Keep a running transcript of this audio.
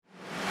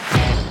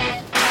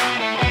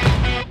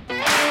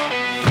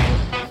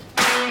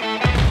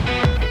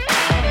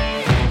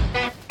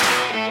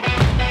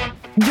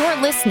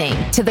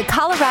listening to the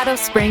Colorado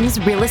Springs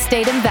Real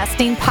Estate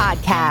Investing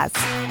Podcast,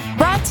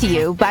 brought to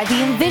you by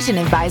the Envision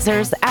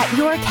Advisors at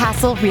Your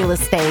Castle Real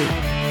Estate.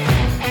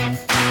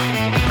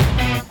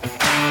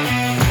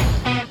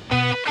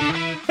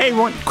 Hey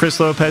everyone,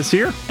 Chris Lopez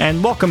here,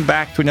 and welcome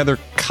back to another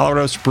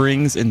Colorado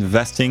Springs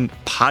Investing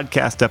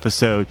Podcast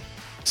episode.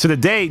 So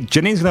today,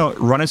 Jenny's going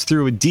to run us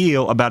through a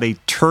deal about a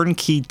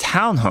turnkey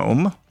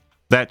townhome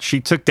that she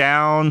took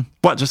down,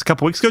 just a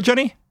couple weeks ago,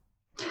 Jenny?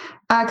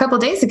 A couple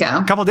days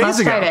ago.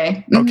 Last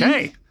Friday.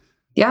 Okay.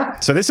 Yeah.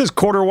 So this is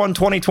Q1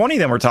 2020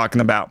 that we're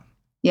talking about.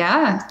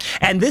 Yeah.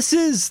 And this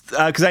is,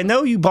 because I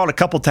know you bought a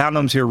couple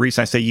townhomes here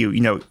recently. I say you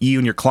and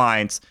your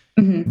clients.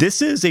 Mm-hmm.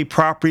 This is a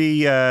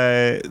property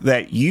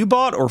that you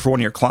bought or for one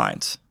of your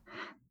clients?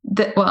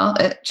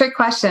 Trick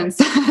questions.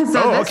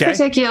 This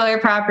particular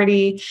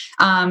property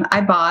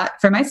I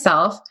bought for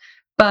myself,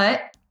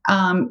 but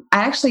I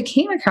actually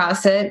came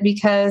across it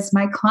because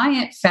my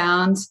client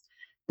found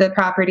the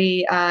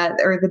property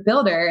or the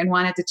builder and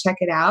wanted to check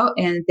it out.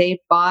 And they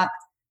bought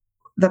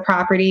the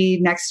property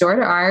next door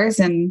to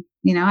ours. And,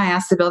 I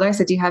asked the builder, I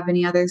said, do you have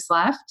any others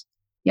left?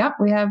 Yep,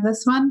 we have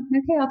this one.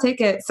 Okay, I'll take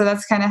it. So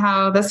that's kind of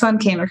how this one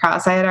came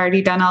across. I had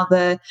already done all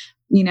the,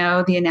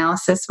 the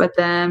analysis with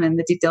them and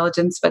the due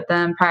diligence with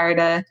them prior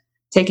to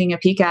taking a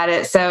peek at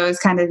it. So it was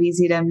kind of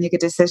easy to make a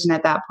decision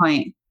at that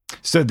point.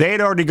 So they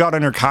had already got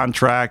under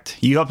contract.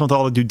 You helped with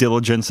all the due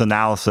diligence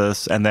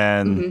analysis, and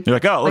then you're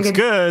like, "Oh, it looks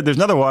good. There's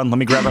another one. Let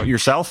me grab it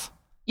yourself."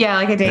 Yeah,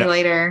 like a day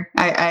later,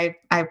 I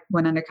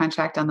went under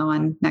contract on the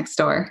one next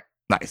door.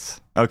 Nice.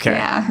 Okay.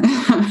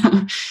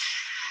 Yeah.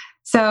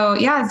 So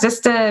yeah,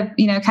 just to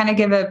kind of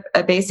give a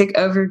basic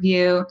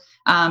overview.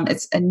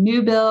 It's a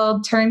new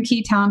build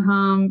turnkey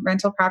townhome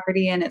rental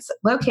property, and it's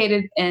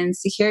located in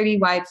Security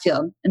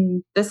Widefield.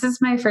 And this is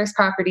my first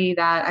property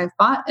that I've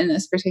bought in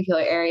this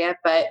particular area,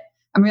 but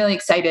I'm really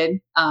excited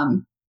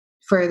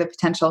for the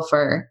potential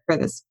for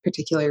this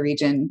particular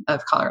region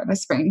of Colorado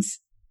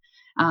Springs.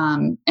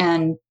 And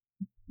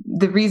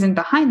the reason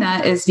behind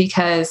that is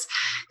because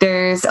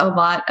there's a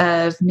lot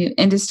of new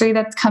industry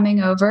that's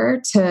coming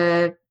over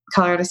to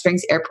Colorado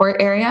Springs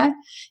airport area.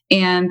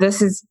 And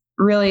this is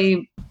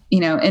really,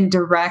 in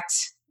direct,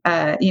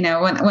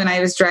 when I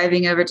was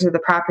driving over to the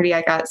property,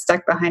 I got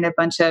stuck behind a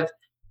bunch of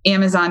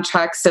Amazon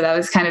trucks. So that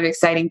was kind of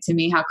exciting to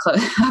me how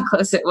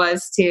close it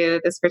was to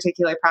this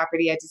particular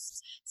property. I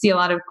just see a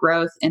lot of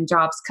growth and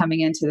jobs coming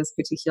into this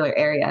particular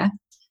area.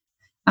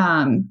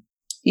 And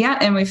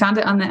we found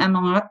it on the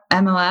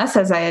MLS,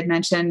 as I had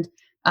mentioned.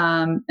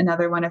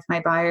 Another one of my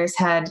buyers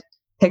had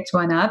picked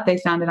one up. They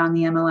found it on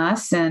the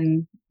MLS,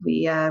 and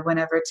we went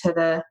over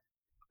to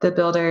the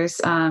builder's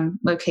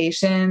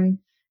location.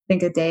 I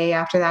think a day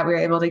after that, we were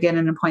able to get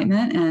an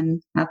appointment,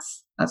 and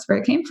that's where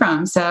it came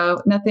from.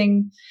 So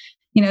nothing,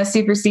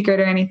 super secret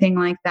or anything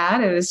like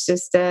that. It was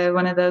just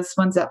one of those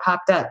ones that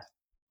popped up.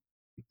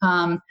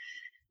 And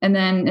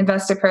then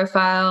investor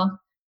profile,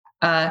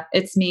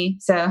 it's me.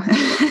 So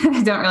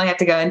I don't really have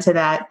to go into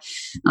that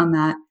on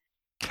that.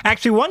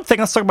 Actually, one thing,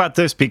 let's talk about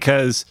this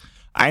because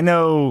I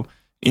know,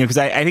 because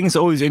I think it's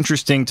always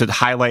interesting to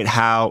highlight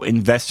how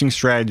investing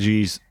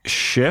strategies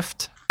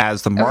shift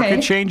as the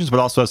market changes, but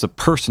also as a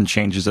person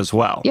changes as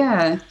well.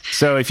 Yeah.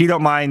 So if you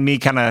don't mind me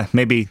kind of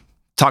maybe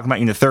talking about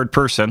you in the third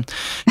person,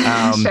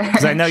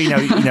 because I know,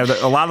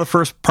 a lot of the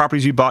first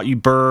properties you bought,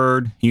 you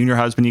and your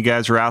husband, you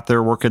guys are out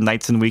there working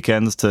nights and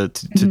weekends to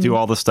do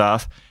all the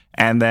stuff.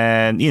 And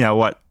then,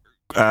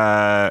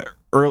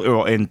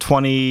 early in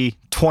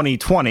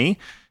 2020,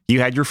 you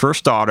had your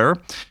first daughter,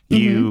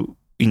 you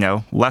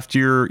left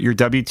your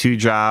W-2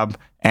 job.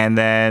 And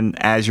then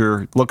as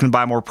you're looking to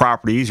buy more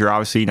properties, you're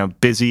obviously,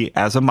 busy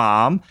as a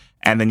mom.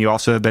 And then you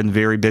also have been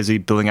very busy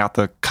building out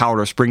the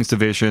Colorado Springs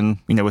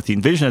division, with the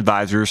Envision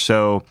Advisors.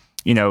 So,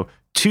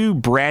 two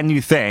brand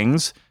new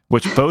things,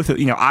 which both,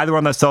 either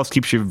one themselves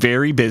keeps you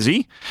very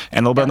busy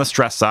and a little bit on the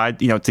stress side,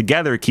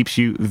 together it keeps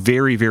you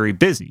very, very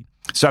busy.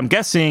 So I'm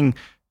guessing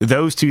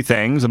those two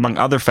things, among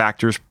other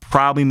factors,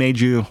 probably made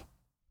you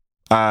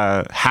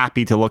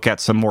happy to look at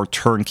some more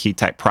turnkey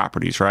type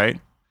properties, right?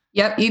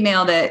 Yep, you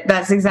nailed it.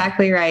 That's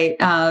exactly right.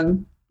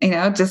 I'm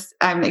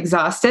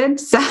exhausted.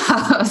 So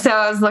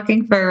I was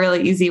looking for a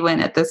really easy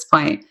win at this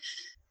point.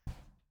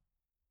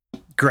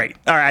 Great.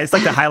 All right. I just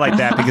like to highlight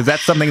that because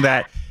that's something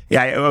that,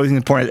 always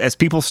important. As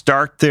people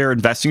start their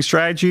investing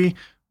strategy,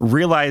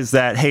 realize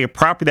that, hey, a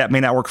property that may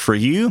not work for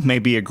you may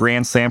be a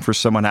grand slam for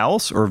someone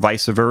else or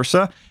vice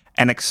versa.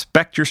 And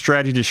expect your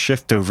strategy to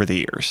shift over the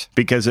years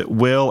because it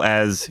will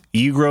as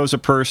you grow as a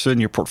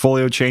person, your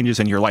portfolio changes,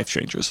 and your life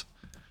changes.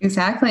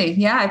 Exactly.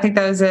 Yeah, I think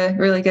that was a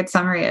really good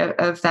summary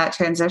of that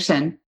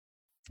transition.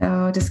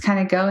 So just kind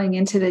of going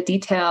into the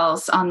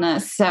details on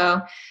this.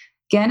 So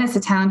again, it's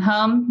a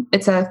townhome.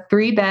 It's a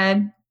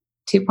 3-bed,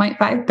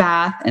 2.5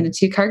 bath, and a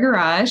 2-car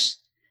garage.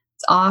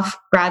 It's off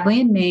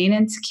Bradley and Main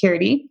and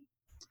Security.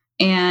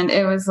 And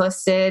it was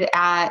listed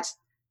at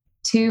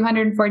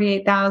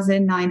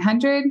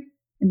 $248,900.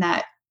 And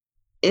that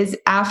is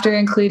after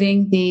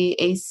including the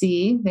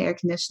AC, the air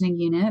conditioning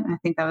unit. I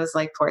think that was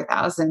like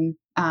 $4,000.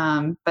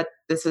 But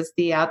this was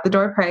the out the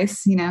door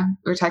price.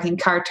 We're talking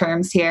car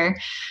terms here,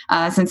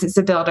 since it's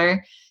a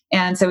builder.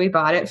 And so we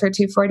bought it for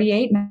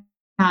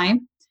 $248,900.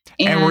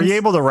 And were you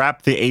able to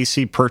wrap the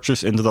AC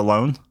purchase into the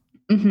loan?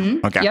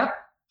 Mm-hmm. Okay. Yep.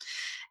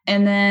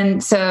 And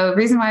then, so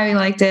reason why we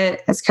liked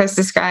it, as Chris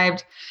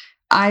described,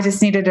 I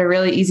just needed a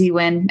really easy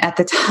win at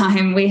the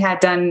time. We had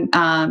done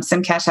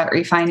some cash out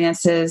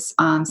refinances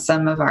on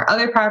some of our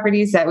other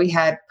properties that we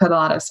had put a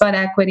lot of sweat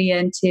equity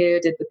into,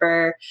 did the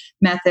BRRRR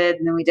method,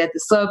 and then we did the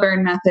slow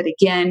burn method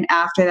again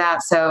after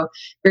that. So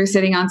we were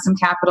sitting on some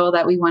capital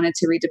that we wanted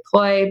to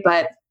redeploy,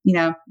 but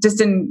just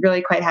didn't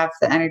really quite have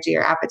the energy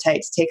or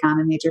appetite to take on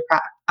a major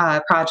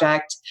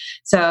project.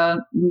 So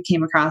we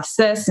came across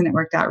this and it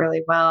worked out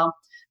really well.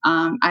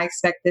 I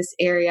expect this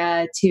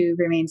area to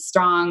remain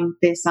strong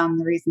based on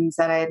the reasons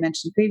that I had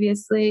mentioned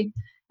previously.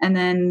 And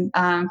then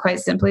quite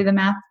simply, the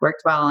math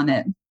worked well on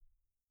it.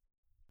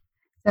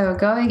 So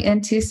going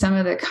into some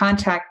of the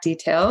contract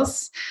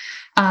details,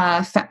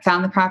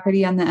 found the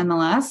property on the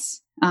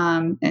MLS,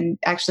 and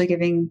actually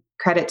giving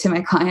credit to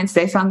my clients,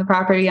 they found the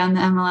property on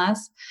the MLS.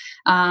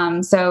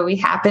 So we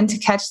happened to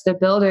catch the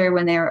builder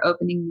when they were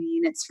opening the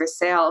units for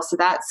sale. So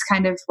that's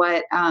kind of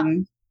what,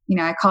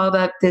 I called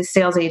up the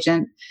sales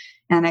agent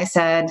and I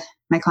said,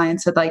 my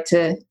clients would like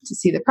to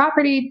see the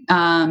property.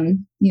 Do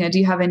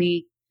you have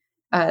any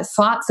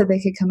slots that they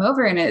could come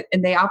over? And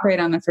they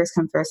operate on a first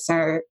come, first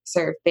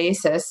serve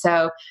basis.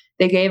 So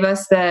they gave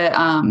us the,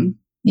 a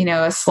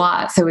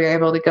slot. So we were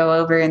able to go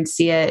over and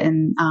see it.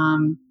 And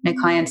my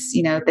clients,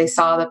 they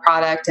saw the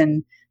product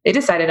and they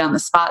decided on the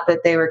spot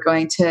that they were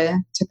going to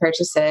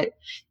purchase it.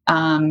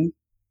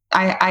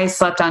 I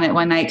slept on it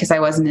one night because I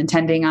wasn't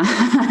intending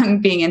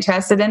on being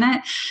interested in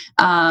it.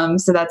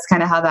 So that's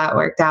kind of how that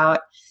worked out.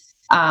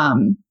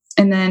 And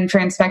then for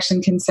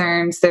inspection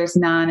concerns, there's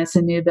none. It's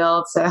a new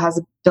build, so it has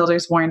a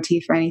builder's warranty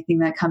for anything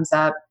that comes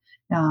up.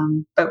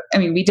 But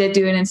we did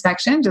do an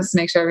inspection just to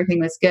make sure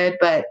everything was good,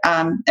 but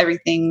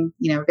everything,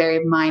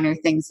 very minor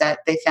things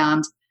that they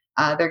found,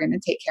 they're going to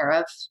take care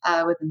of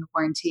within the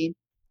warranty.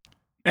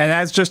 And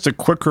that's just a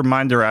quick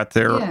reminder out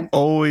there. Yeah.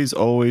 Always,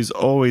 always,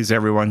 always,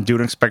 everyone, do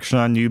an inspection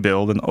on new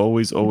build and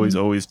always, always,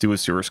 always do a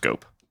sewer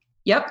scope.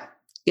 Yep.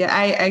 Yeah,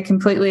 I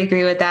completely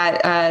agree with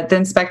that. The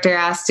inspector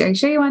asked, are you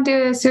sure you want to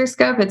do a sewer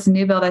scope? It's a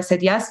new build. I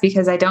said, yes,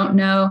 because I don't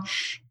know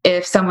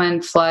if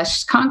someone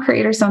flushed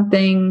concrete or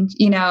something.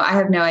 I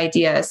have no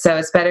idea. So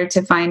it's better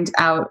to find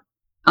out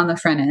on the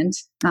front end.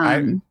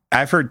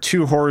 I've heard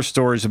two horror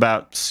stories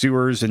about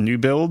sewers and new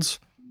builds.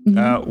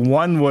 Mm-hmm.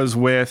 One was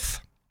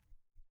with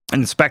an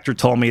inspector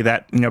told me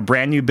that,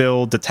 brand new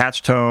build,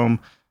 detached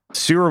home,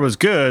 sewer was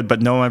good, but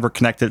no one ever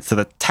connected to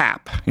the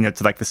tap,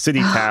 to like the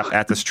city tap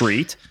at the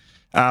street.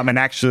 And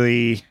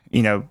actually,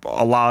 a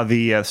lot of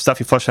the stuff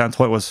you flushed down the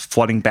toilet was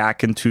flooding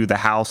back into the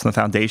house and the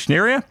foundation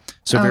area.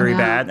 So very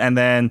bad. And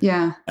then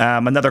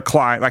another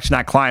client, actually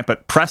not client,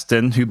 but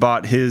Preston, who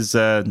bought his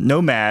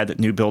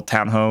Nomad new build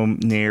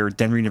townhome near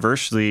Denver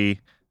University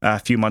a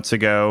few months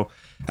ago.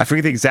 I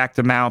forget the exact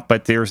amount,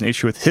 but there was an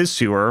issue with his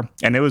sewer,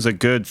 and it was a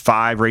good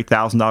 $5,000 or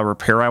 $8,000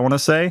 repair, I want to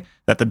say,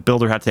 that the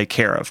builder had to take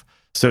care of.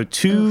 So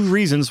two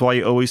reasons why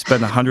you always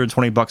spend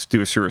 $120 to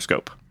do a sewer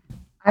scope.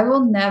 I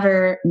will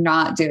never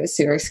not do a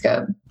sewer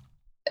scope.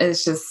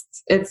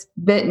 It's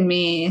bitten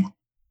me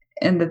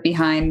in the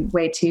behind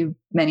way too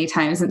many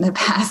times in the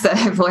past that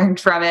I've learned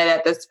from it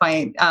at this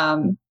point.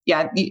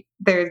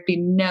 There'd be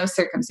no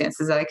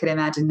circumstances that I could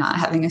imagine not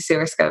having a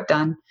sewer scope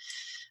done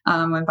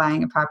when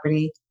buying a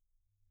property.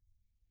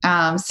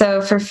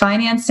 So for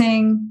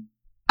financing,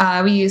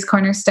 we use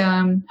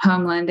Cornerstone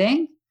Home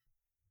Lending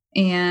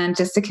and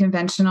just a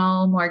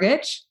conventional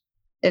mortgage.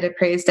 It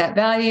appraised at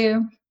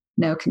value,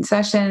 no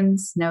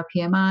concessions, no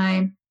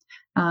PMI,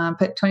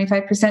 put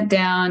 25%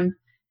 down,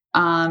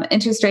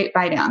 interest rate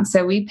buy down.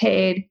 So we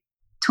paid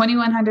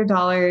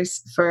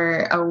 $2,100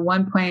 for a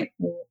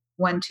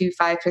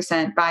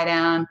 1.125% buy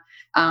down.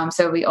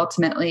 So we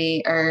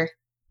ultimately are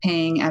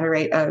paying at a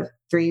rate of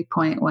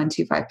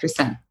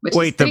 3.125%, which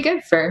is pretty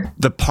good for.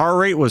 The par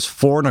rate was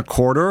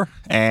 4.25%,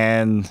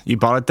 and you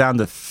bought it down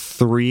to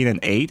 3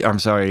 1/8. I'm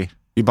sorry,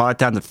 you bought it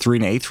down to 3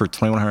 1/8 for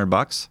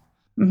 $2,100.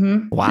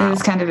 Mm-hmm. Wow, it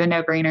was kind of a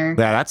no-brainer.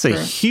 Yeah, that's a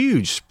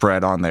huge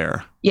spread on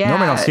there. Yeah,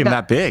 normally don't see them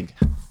that big.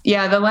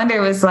 Yeah, the lender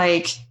was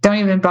like, "Don't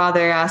even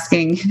bother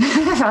asking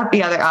about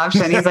the other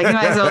option." He's like, "You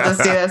might as well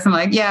just do this." I'm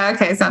like, "Yeah,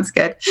 okay, sounds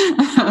good."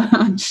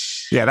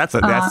 Yeah, that's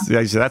a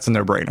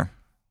no-brainer.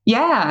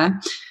 Yeah.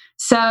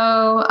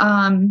 So,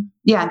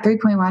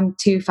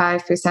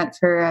 3.125%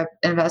 for an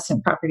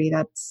investment property.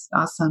 That's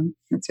awesome.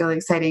 That's really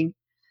exciting.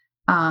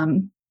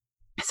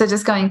 So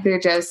just going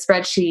through Joe's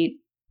spreadsheet,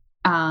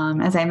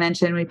 as I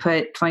mentioned, we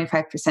put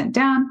 25%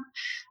 down.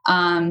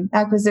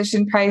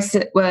 Acquisition price,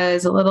 it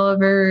was a little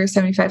over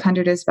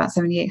 $7,500, is about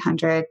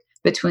 $7,800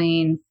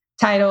 between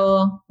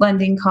title,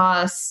 lending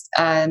costs,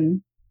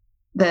 the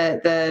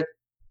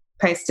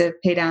price to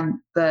pay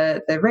down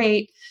the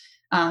rate.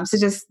 So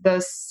just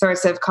those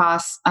sorts of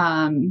costs.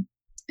 And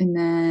And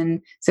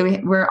then, so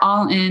we're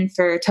all in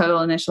for a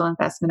total initial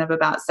investment of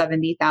about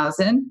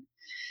 $70,000.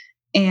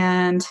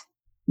 And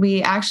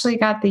we actually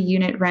got the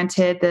unit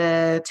rented.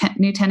 The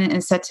new tenant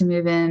is set to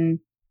move in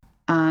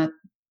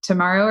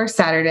tomorrow or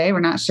Saturday. We're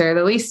not sure.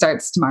 The lease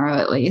starts tomorrow,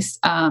 at least,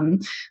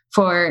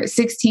 for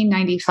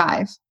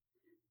 $1,695,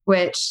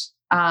 which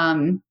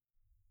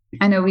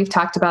I know we've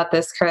talked about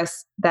this,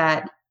 Chris,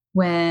 that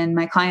when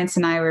my clients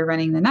and I were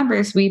running the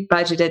numbers, we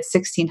budgeted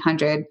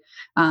 $1,600.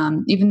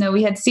 Even though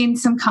we had seen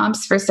some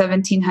comps for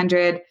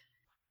 $1,700,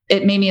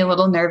 it made me a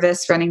little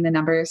nervous running the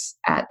numbers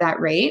at that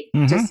rate,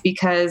 just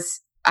because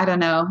I don't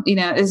know,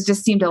 it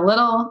just seemed a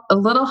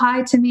little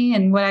high to me.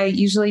 And what I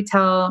usually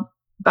tell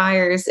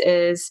buyers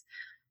is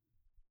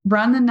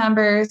run the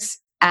numbers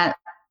at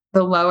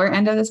the lower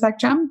end of the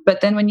spectrum,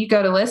 but then when you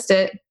go to list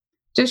it,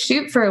 just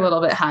shoot for a little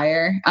bit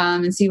higher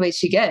and see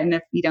what you get. And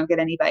if you don't get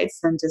any bites,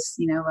 then just,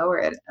 lower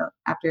it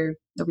after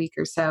a week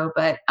or so.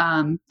 But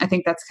I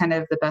think that's kind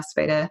of the best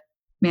way to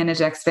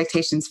manage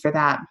expectations for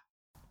that.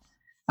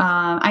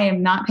 I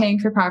am not paying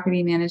for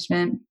property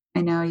management.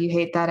 I know you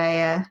hate that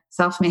I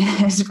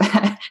self-manage,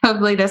 but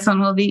hopefully this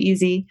one will be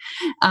easy.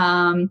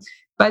 Budgeted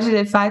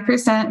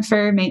 5%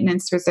 for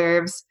maintenance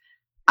reserves.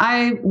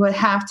 I would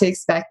have to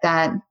expect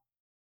that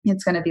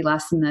it's going to be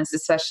less than this,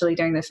 especially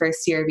during the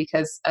first year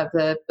because of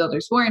the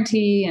builder's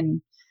warranty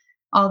and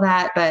all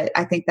that. But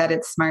I think that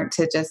it's smart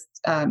to just,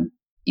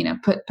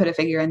 put a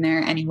figure in there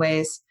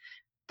anyways.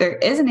 There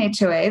is an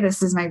HOA.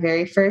 This is my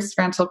very first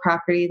rental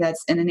property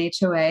that's in an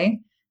HOA.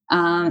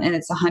 And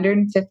it's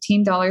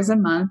 $115 a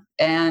month.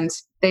 And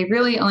they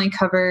really only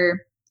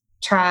cover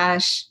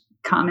trash,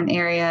 common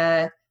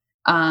area.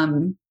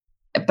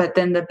 But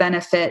then the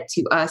benefit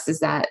to us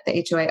is that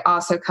the HOA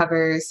also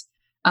covers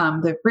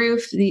the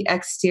roof, the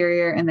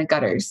exterior, and the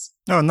gutters.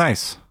 Oh,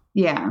 nice.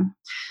 Yeah.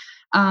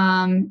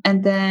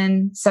 And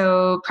then,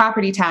 so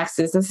property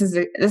taxes, this is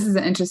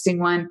an interesting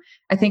one.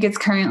 I think it's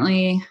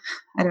currently,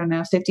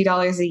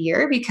 $50 a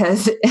year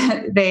because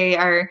they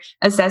are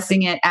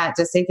assessing it at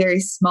just a very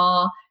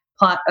small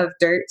plot of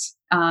dirt.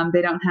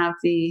 They don't have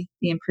the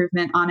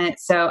improvement on it.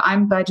 So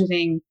I'm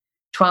budgeting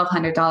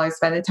 $1,200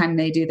 by the time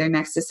they do their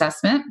next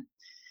assessment.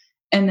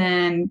 And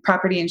then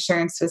property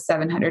insurance was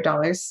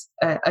 $700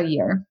 a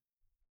year.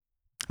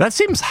 That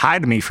seems high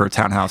to me for a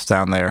townhouse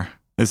down there.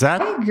 Is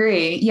that? I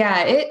agree.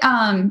 Yeah, it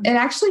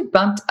actually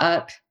bumped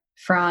up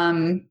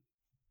from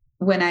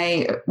when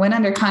I went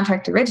under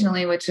contract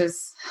originally, which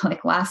was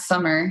like last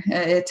summer.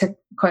 It took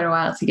quite a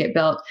while to get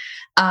built.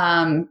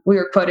 We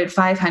were quoted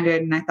 $500,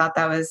 and I thought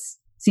that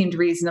seemed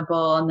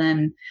reasonable. And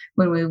then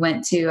when we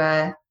went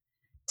to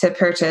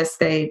purchase,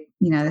 they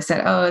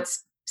said, "Oh,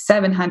 it's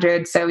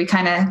 $700." So we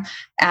kind of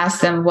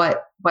asked them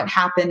what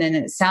happened, and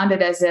it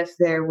sounded as if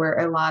there were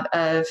a lot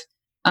of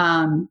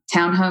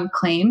townhome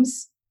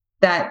claims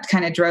that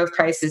kind of drove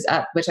prices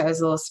up, which I was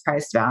a little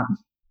surprised about.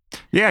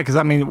 Yeah, because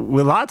a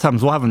lot of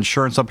times we'll have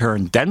insurance up here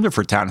in Denver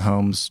for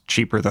townhomes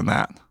cheaper than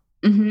that.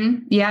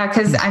 Mm-hmm. Yeah,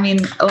 because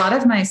a lot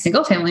of my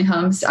single family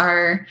homes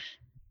are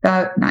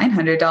about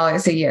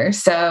 $900 a year.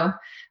 So,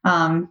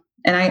 and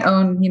I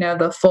own,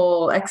 the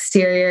full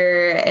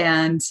exterior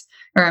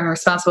or I'm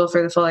responsible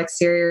for the full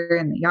exterior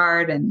and the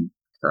yard and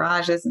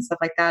garages and stuff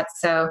like that.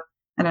 So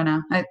I don't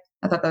know. I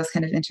thought that was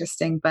kind of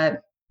interesting,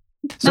 but.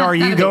 So are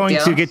you going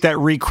to get that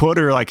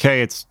re-quoted, like,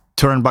 hey, it's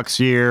 $200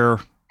 a year,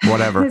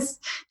 whatever? It's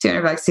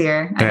 $200 a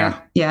year. I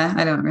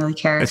don't really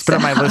care. It's been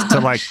on my list to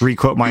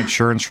re-quote my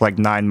insurance for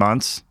 9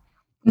 months.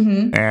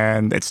 Mm-hmm.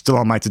 And it's still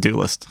on my to-do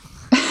list.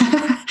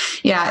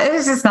 Yeah,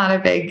 it's just not a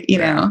big,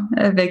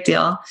 a big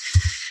deal.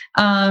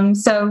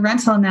 So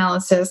rental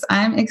analysis,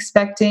 I'm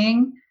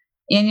expecting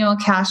annual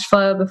cash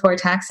flow before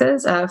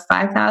taxes of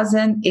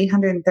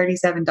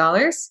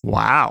 $5,837.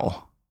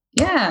 Wow.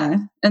 Yeah.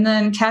 And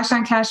then cash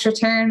on cash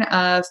return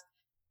of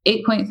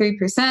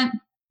 8.3%,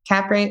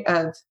 cap rate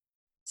of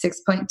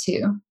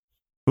 6.2.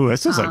 Ooh,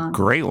 this is a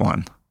great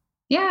one.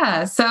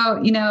 Yeah. So,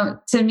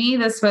 to me,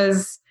 this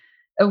was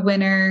a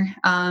winner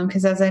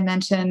because as I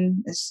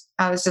mentioned,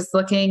 I was just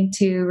looking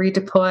to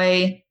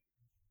redeploy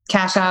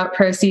cash out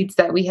proceeds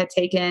that we had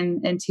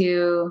taken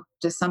into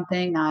just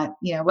something that,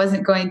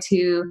 wasn't going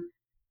to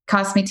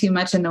cost me too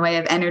much in the way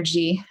of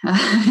energy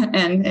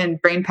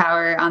and brain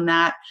power on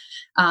that.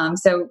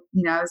 So,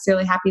 I was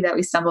really happy that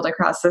we stumbled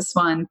across this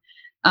one.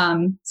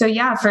 So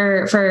yeah,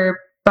 for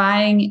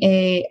buying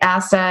a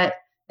asset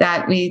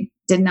that we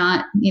did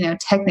not,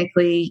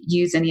 technically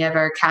use any of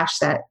our cash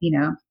that,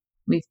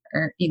 we've,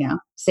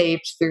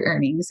 saved through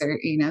earnings or,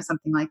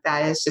 something like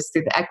that. It's just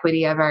through the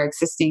equity of our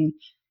existing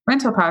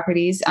rental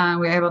properties. We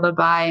were able to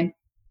buy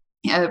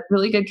a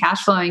really good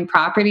cash flowing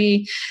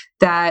property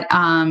that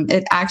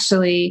it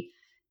actually,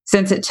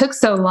 since it took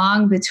so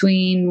long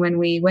between when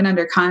we went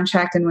under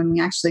contract and when we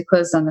actually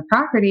closed on the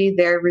property,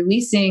 they're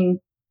releasing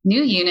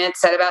new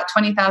units at about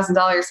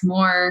 $20,000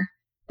 more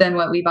than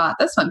what we bought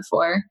this one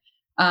for.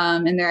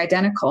 And they're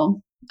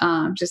identical,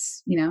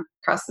 just,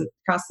 across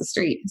the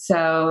street.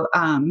 So,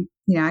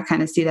 I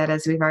kind of see that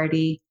as we've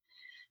already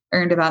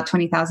earned about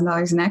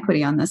 $20,000 in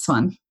equity on this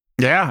one.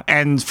 Yeah.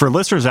 And for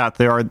listeners out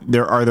there,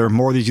 are there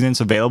more of these units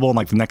available in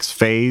like the next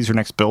phase or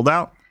next build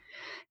out?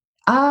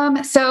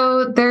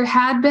 So there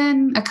had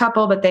been a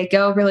couple, but they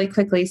go really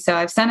quickly. So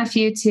I've sent a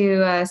few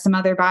to some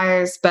other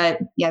buyers, but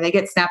yeah, they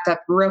get snapped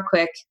up real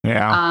quick.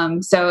 Yeah.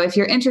 So if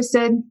you're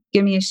interested,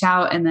 give me a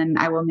shout, and then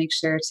I will make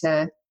sure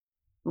to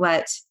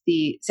let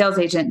the sales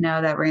agent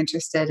know that we're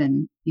interested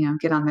and,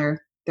 get on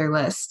their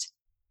list.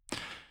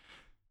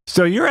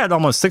 So you're at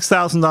almost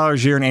 $6,000 a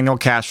year in annual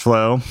cash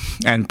flow,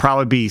 and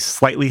probably be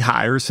slightly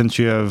higher since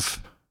you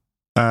have,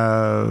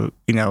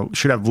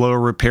 should have lower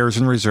repairs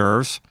and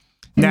reserves.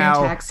 And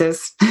now no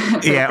taxes.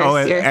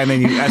 Yeah. And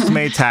then you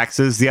estimate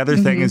taxes. The other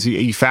thing is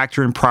you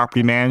factor in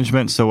property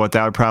management. So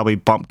that would probably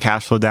bump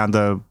cash flow down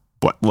to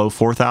low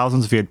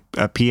 4,000s if you had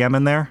a PM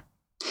in there.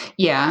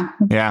 Yeah.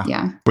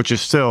 Yeah. Which is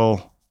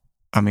still,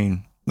 a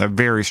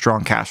very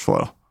strong cash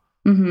flow.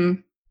 Mm-hmm.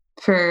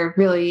 For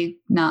really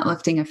not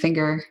lifting a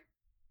finger.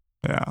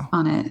 Yeah.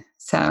 On it.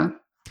 So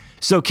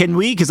can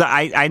we? Because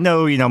I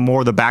know more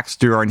of the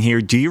backstory on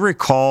here. Do you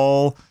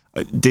recall?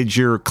 Did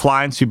your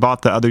clients who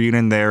bought the other unit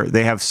in there,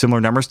 they have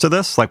similar numbers to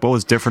this? Like, what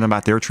was different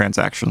about their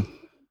transaction?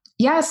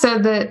 Yeah, so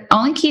the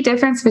only key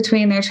difference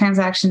between their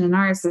transaction and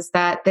ours is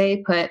that they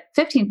put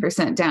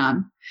 15%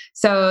 down.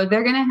 So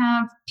they're going to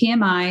have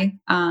PMI,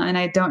 and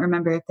I don't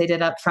remember if they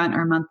did upfront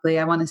or monthly.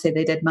 I want to say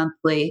they did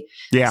monthly.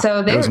 Yeah,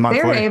 so they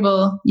were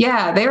able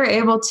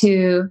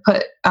to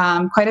put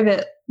quite a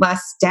bit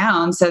less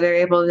down. So they're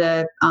able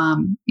to,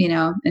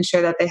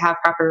 ensure that they have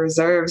proper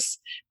reserves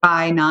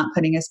by not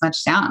putting as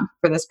much down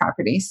for this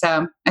property.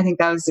 So I think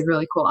that was a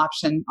really cool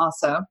option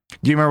also.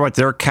 Do you remember what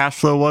their cash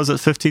flow was at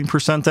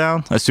 15%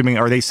 down? Assuming,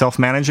 are they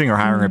self-managing or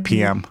hiring a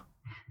PM?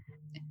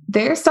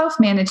 They're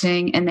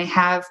self-managing and they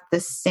have the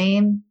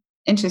same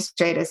interest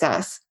rate as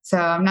us. So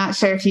I'm not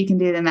sure if you can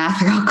do the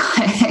math real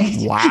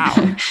quick.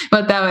 Wow.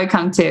 What that would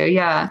come to.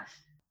 Yeah.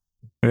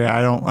 Yeah,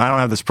 I don't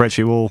have the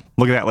spreadsheet. We'll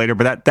look at that later.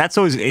 But that's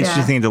always an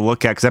interesting thing to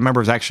look at, because I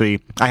remember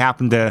I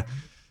happened to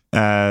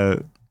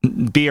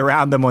be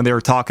around them when they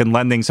were talking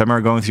lending. So I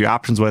remember going through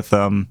options with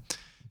them,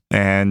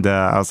 and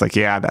I was like,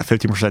 yeah, that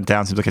 15%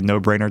 down seems like a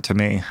no-brainer to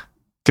me,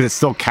 because it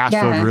still cash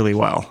flows really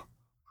well.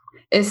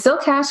 It still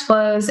cash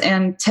flows,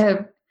 and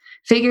to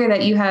figure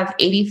that you have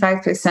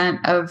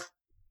 85% of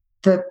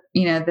the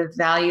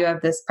value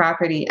of this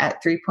property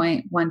at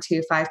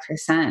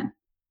 3.125%.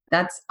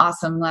 That's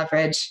awesome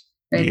leverage.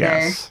 Right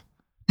there.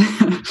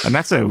 And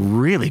that's a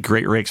really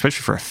great rate,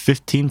 especially for a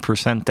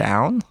 15%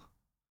 down.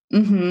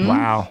 Mm-hmm.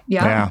 Wow.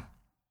 Yeah.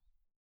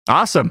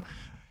 Awesome.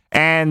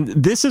 And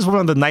this is one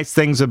of the nice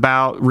things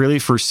about really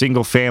for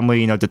single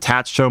family,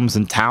 detached homes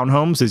and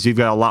townhomes, is you've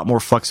got a lot more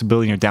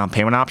flexibility in your down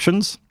payment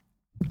options.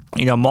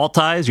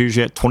 Multis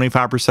usually at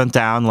 25%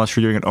 down unless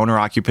you're doing an owner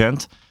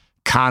occupant.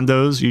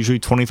 Condos usually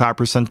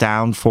 25%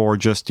 down for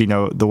just,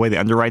 the way they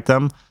underwrite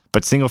them.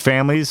 But single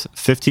families,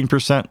 15%,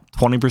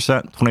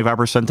 20%,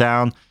 25%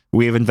 down.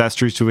 We have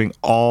investors doing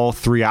all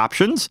three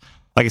options.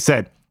 Like I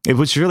said, it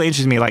was really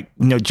interesting to me. Like,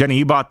 Jenny,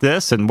 you bought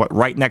this, and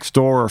right next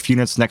door or a few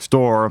units next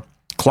door,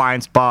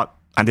 clients bought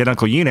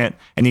identical unit,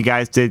 and you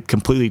guys did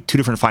completely two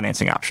different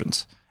financing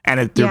options.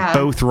 And they're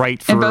both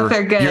right for your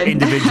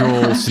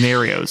individual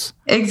scenarios.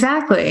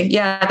 Exactly.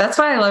 Yeah, that's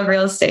why I love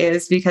real estate,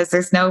 is because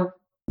there's no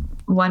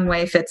one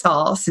way fits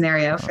all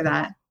scenario for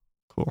that.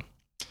 Cool.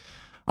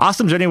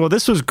 Awesome, Jenny. Well,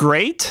 this was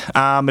great.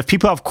 If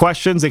people have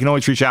questions, they can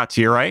always reach out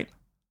to you, right?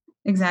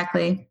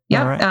 Exactly.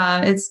 Yep.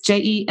 Right. It's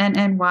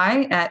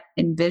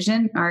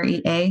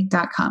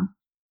JENNY@envisionrea.com.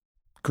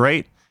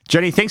 Great.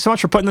 Jenny, thanks so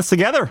much for putting this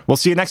together. We'll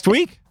see you next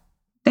week.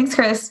 Thanks,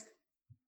 Chris.